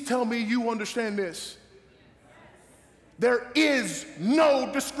 Please tell me you understand this. There is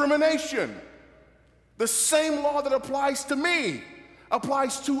no discrimination. The same law that applies to me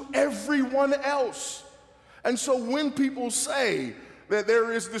applies to everyone else. And so when people say that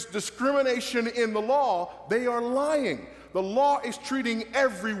there is this discrimination in the law, they are lying. The law is treating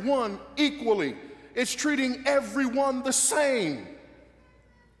everyone equally. It's treating everyone the same.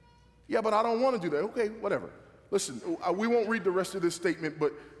 Yeah, but I don't want to do that. Okay, whatever. Listen, we won't read the rest of this statement,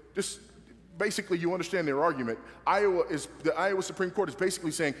 but just basically you understand their argument. The Iowa Supreme Court is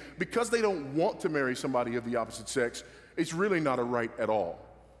basically saying because they don't want to marry somebody of the opposite sex, it's really not a right at all.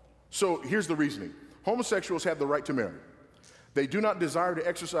 So here's the reasoning. Homosexuals have the right to marry. They do not desire to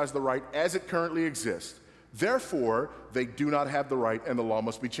exercise the right as it currently exists. Therefore, they do not have the right and the law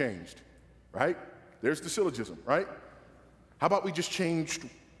must be changed. Right? There's the syllogism, right? How about we just changed,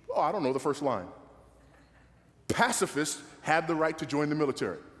 the first line. Pacifists have the right to join the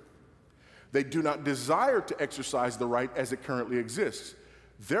military. They do not desire to exercise the right as it currently exists.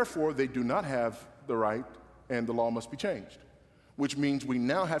 Therefore, they do not have the right and the law must be changed, which means we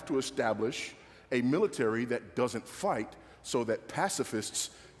now have to establish a military that doesn't fight so that pacifists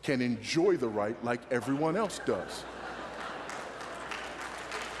can enjoy the right like everyone else does.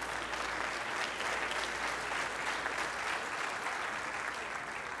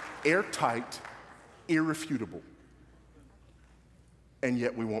 Airtight, irrefutable. And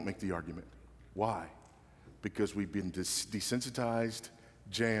yet we won't make the argument. Why? Because we've been desensitized,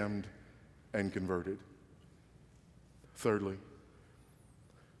 jammed, and converted. Thirdly,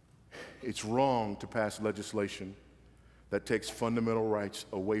 it's wrong to pass legislation that takes fundamental rights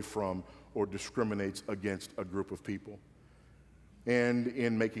away from or discriminates against a group of people. And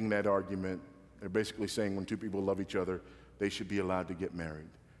in making that argument, they're basically saying when two people love each other, they should be allowed to get married.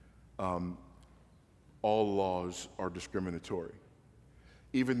 All laws are discriminatory.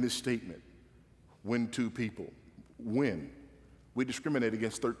 Even this statement, when two people, we discriminate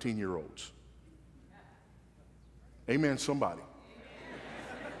against 13-year-olds. Amen, somebody.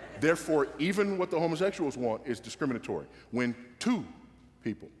 Therefore, even what the homosexuals want is discriminatory. When two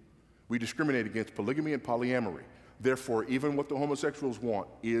people, we discriminate against polygamy and polyamory. Therefore, even what the homosexuals want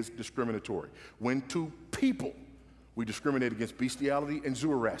is discriminatory. When two people, we discriminate against bestiality and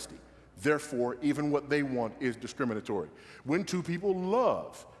zoorasty. Therefore, even what they want is discriminatory. When two people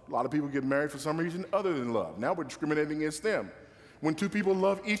love, a lot of people get married for some reason other than love. Now we're discriminating against them. When two people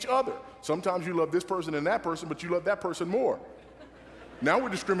love each other, sometimes you love this person and that person, but you love that person more. Now we're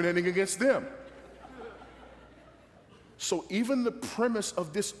discriminating against them. So even the premise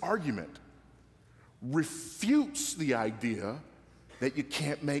of this argument refutes the idea that you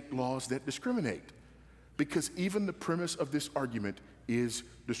can't make laws that discriminate. Because even the premise of this argument is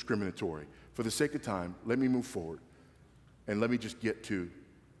discriminatory. For the sake of time, let me move forward and let me just get to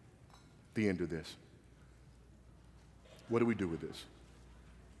the end of this. What do we do with this?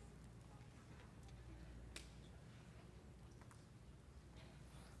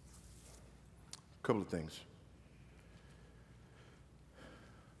 A couple of things.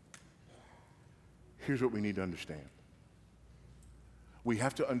 Here's what we need to understand. We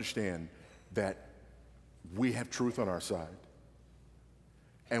have to understand that we have truth on our side,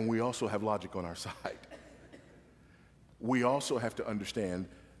 and we also have logic on our side. We also have to understand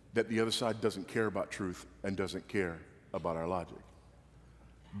that the other side doesn't care about truth and doesn't care about our logic.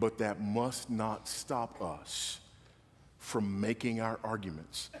 But that must not stop us from making our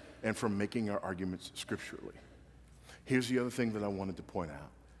arguments and from making our arguments scripturally. Here's the other thing that I wanted to point out.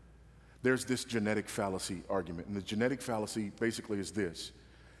 There's this genetic fallacy argument, and the genetic fallacy basically is this.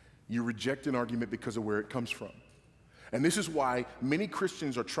 You reject an argument because of where it comes from. And this is why many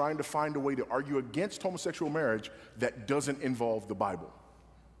Christians are trying to find a way to argue against homosexual marriage that doesn't involve the Bible.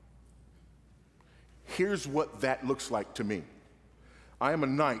 Here's what that looks like to me. I am a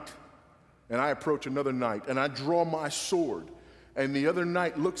knight, and I approach another knight, and I draw my sword, and the other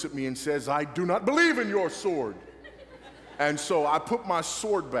knight looks at me and says, "I do not believe in your sword." And so I put my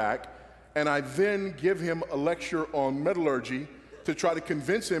sword back, and I then give him a lecture on metallurgy to try to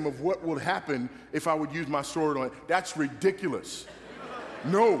convince him of what would happen if I would use my sword on it. That's ridiculous.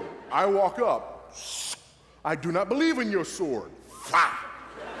 No, I walk up. "I do not believe in your sword." Fah!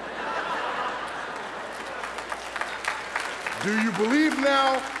 "Do you believe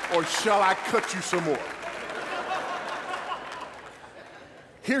now, or shall I cut you some more?"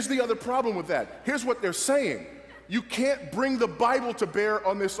 Here's the other problem with that. Here's what they're saying. You can't bring the Bible to bear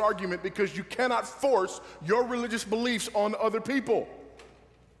on this argument because you cannot force your religious beliefs on other people.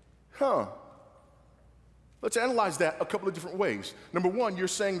 Let's analyze that a couple of different ways. Number one, you're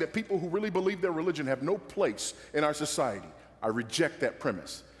saying that people who really believe their religion have no place in our society. I reject that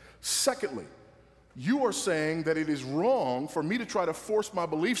premise. Secondly, you are saying that it is wrong for me to try to force my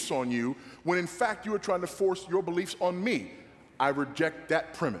beliefs on you when in fact you are trying to force your beliefs on me. I reject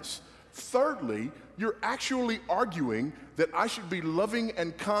that premise. Thirdly, you're actually arguing that I should be loving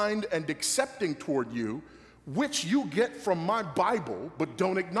and kind and accepting toward you, which you get from my Bible but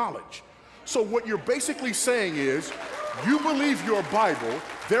don't acknowledge. So what you're basically saying is, you believe your Bible,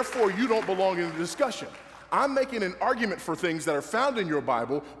 therefore you don't belong in the discussion. I'm making an argument for things that are found in your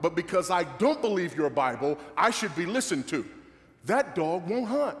Bible, but because I don't believe your Bible, I should be listened to. That dog won't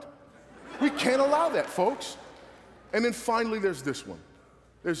hunt. We can't allow that, folks. And then finally, there's this one.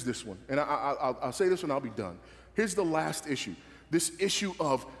 There's this one, and I'll say this one, I'll be done. Here's the last issue. This issue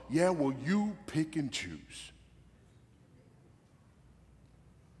of, yeah, well, you pick and choose.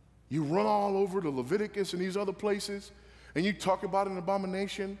 You run all over to Leviticus and these other places, and you talk about an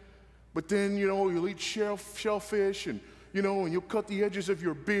abomination, but then, you'll eat shellfish, and, and you'll cut the edges of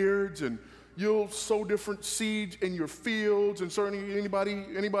your beards, and you'll sow different seeds in your fields. And certainly, anybody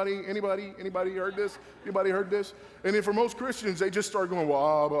heard this? Anybody heard this? And then for most Christians, they just start going,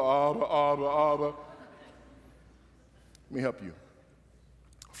 well, Abba. Let me help you.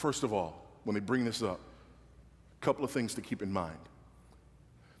 First of all, when they bring this up, a couple of things to keep in mind.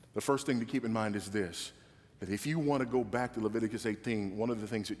 The first thing to keep in mind is this, that if you want to go back to Leviticus 18, one of the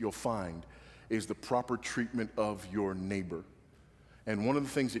things that you'll find is the proper treatment of your neighbor. And one of the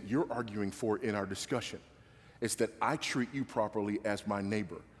things that you're arguing for in our discussion is that I treat you properly as my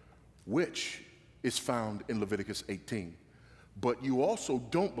neighbor, which is found in Leviticus 18. But you also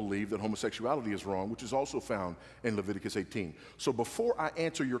don't believe that homosexuality is wrong, which is also found in Leviticus 18. So before I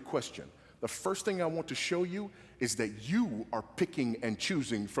answer your question, the first thing I want to show you is that you are picking and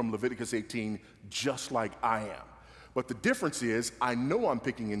choosing from Leviticus 18 just like I am. But the difference is I know I'm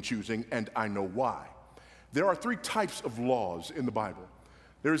picking and choosing, and I know why. There are three types of laws in the Bible.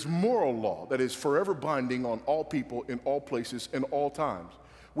 There's moral law that is forever binding on all people in all places in all times.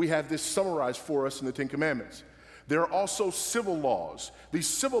 We have this summarized for us in the Ten Commandments. There are also civil laws. These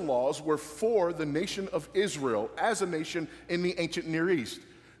civil laws were for the nation of Israel as a nation in the ancient Near East.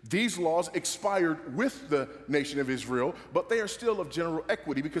 These laws expired with the nation of Israel, but they are still of general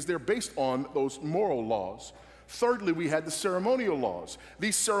equity because they're based on those moral laws. Thirdly, we had the ceremonial laws.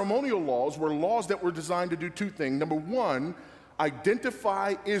 These ceremonial laws were laws that were designed to do two things. Number one,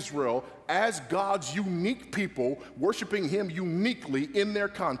 identify Israel as God's unique people, worshiping him uniquely in their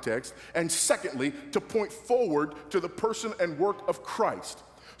context. And secondly, to point forward to the person and work of Christ.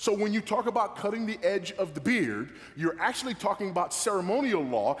 So when you talk about cutting the edge of the beard, you're actually talking about ceremonial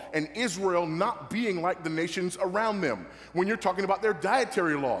law and Israel not being like the nations around them. When you're talking about their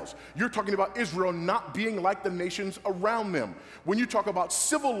dietary laws, you're talking about Israel not being like the nations around them. When you talk about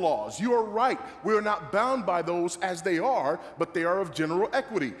civil laws, you are right. We are not bound by those as they are, but they are of general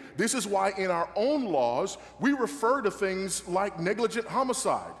equity. This is why in our own laws, we refer to things like negligent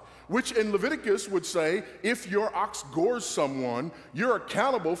homicide, which in Leviticus would say, if your ox gores someone, you're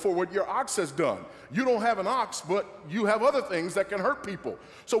accountable for what your ox has done. You don't have an ox, but you have other things that can hurt people.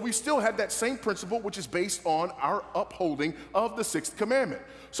 So we still have that same principle, which is based on our upholding of the sixth commandment.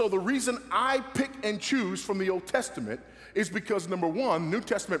 So the reason I pick and choose from the Old Testament is because, number one, New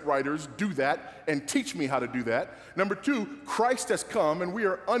Testament writers do that and teach me how to do that. Number two, Christ has come and we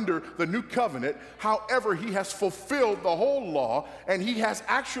are under the new covenant. However, he has fulfilled the whole law and he has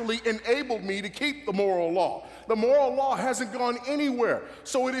actually enabled me to keep the moral law. The moral law hasn't gone anywhere.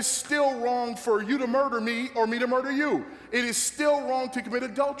 So it is still wrong for you to murder me or me to murder you. It is still wrong to commit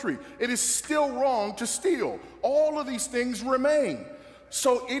adultery. It is still wrong to steal. All of these things remain.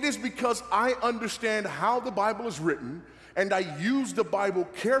 So it is because I understand how the Bible is written and I use the Bible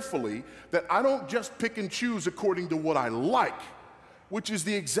carefully that I don't just pick and choose according to what I like, which is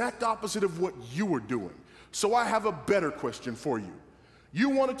the exact opposite of what you are doing. So I have a better question for you. You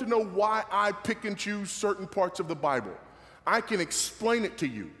wanted to know why I pick and choose certain parts of the Bible. I can explain it to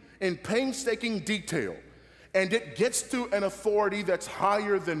you in painstaking detail, and it gets to an authority that's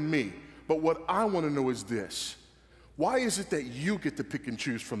higher than me. But what I want to know is this. Why is it that you get to pick and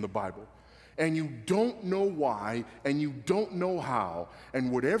choose from the Bible? And you don't know why, and you don't know how,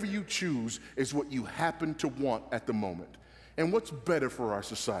 and whatever you choose is what you happen to want at the moment. And what's better for our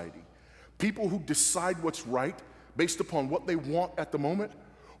society? People who decide what's right based upon what they want at the moment,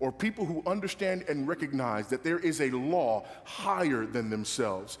 or people who understand and recognize that there is a law higher than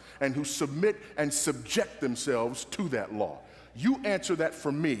themselves and who submit and subject themselves to that law? You answer that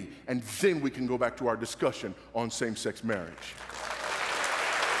for me, and then we can go back to our discussion on same-sex marriage.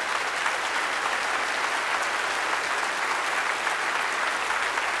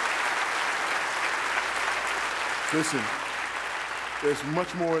 Listen, there's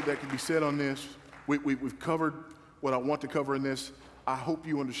much more that can be said on this. We've covered what I want to cover in this. I hope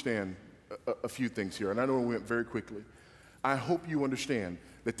you understand a few things here, and I know we went very quickly. I hope you understand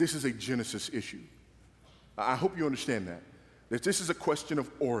that this is a Genesis issue. I hope you understand that this is a question of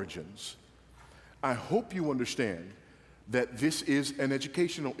origins. I hope you understand that this is an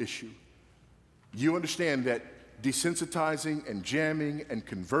educational issue. You understand that desensitizing and jamming and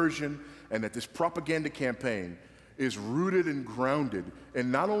conversion and that this propaganda campaign is rooted and grounded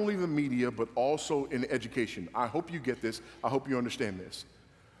in not only the media, but also in education. I hope you get this. I hope you understand this.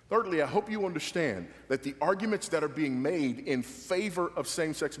 Thirdly, I hope you understand that the arguments that are being made in favor of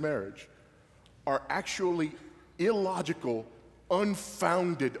same-sex marriage are actually illogical,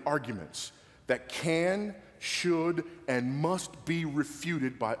 unfounded arguments that can, should, and must be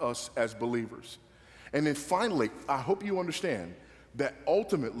refuted by us as believers. And then finally, I hope you understand that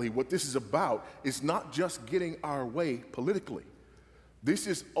ultimately what this is about is not just getting our way politically. This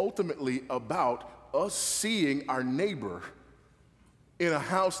is ultimately about us seeing our neighbor in a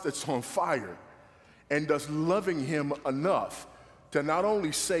house that's on fire and us loving him enough to not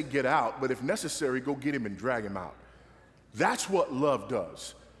only say get out, but if necessary, go get him and drag him out. That's what love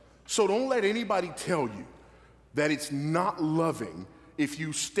does. So don't let anybody tell you that it's not loving if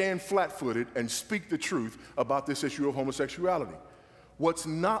you stand flat-footed and speak the truth about this issue of homosexuality. What's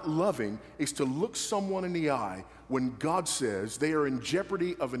not loving is to look someone in the eye when God says they are in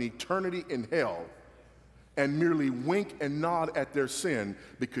jeopardy of an eternity in hell and merely wink and nod at their sin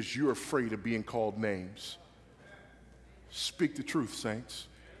because you're afraid of being called names. Speak the truth, saints.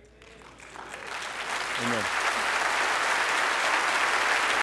 Amen.